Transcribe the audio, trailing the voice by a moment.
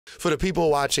For the people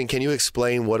watching, can you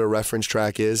explain what a reference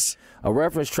track is? A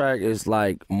reference track is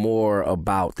like more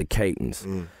about the cadence.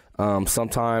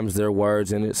 Sometimes there are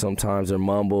words in it, sometimes there are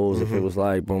mumbles. If it was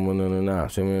like boom, then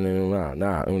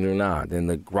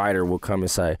the writer will come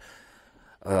and say,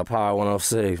 Power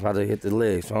 106, about to hit the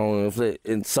licks.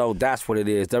 And so that's what it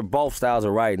is. They're both styles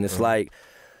of writing. It's like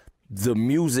the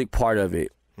music part of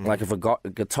it. Like if a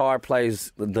guitar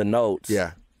plays the notes,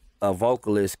 a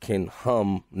vocalist can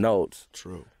hum notes.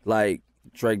 True. Like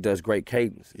Drake does great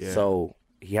cadence. So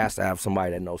he has to have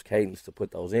somebody that knows cadence to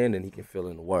put those in, and he can fill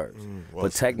in the words.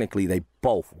 But technically, they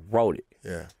both wrote it.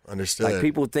 Yeah, understood. Like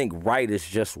people think write is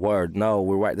just word. No,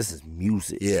 we're right. This is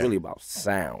music. It's really about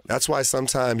sound. That's why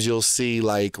sometimes you'll see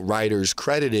like writers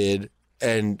credited,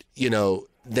 and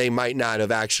they might not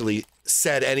have actually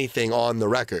said anything on the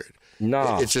record.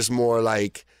 No, it's just more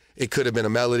like it could have been a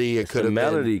melody. It could have been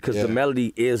melody because the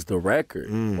melody is the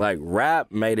record. Like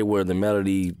rap made it where the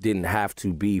melody didn't have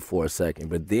to be for a second,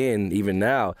 but then even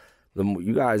now,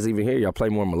 you guys even here y'all play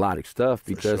more melodic stuff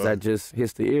because that just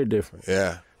hits the ear different.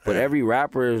 Yeah. But every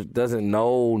rapper doesn't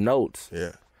know notes.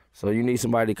 Yeah. So you need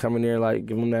somebody to come in there like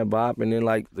give them that bop, and then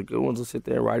like the good ones will sit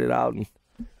there and write it out and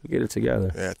we get it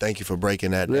together. Yeah. Thank you for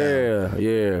breaking that down.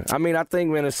 Yeah. I mean, I think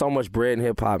man, there's so much bread in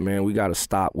hip hop, man. We got to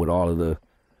stop with all of the.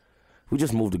 We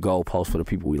just moved the goalposts for the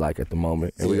people we like at the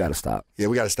moment, and we got to stop. Yeah,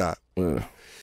 we got to stop.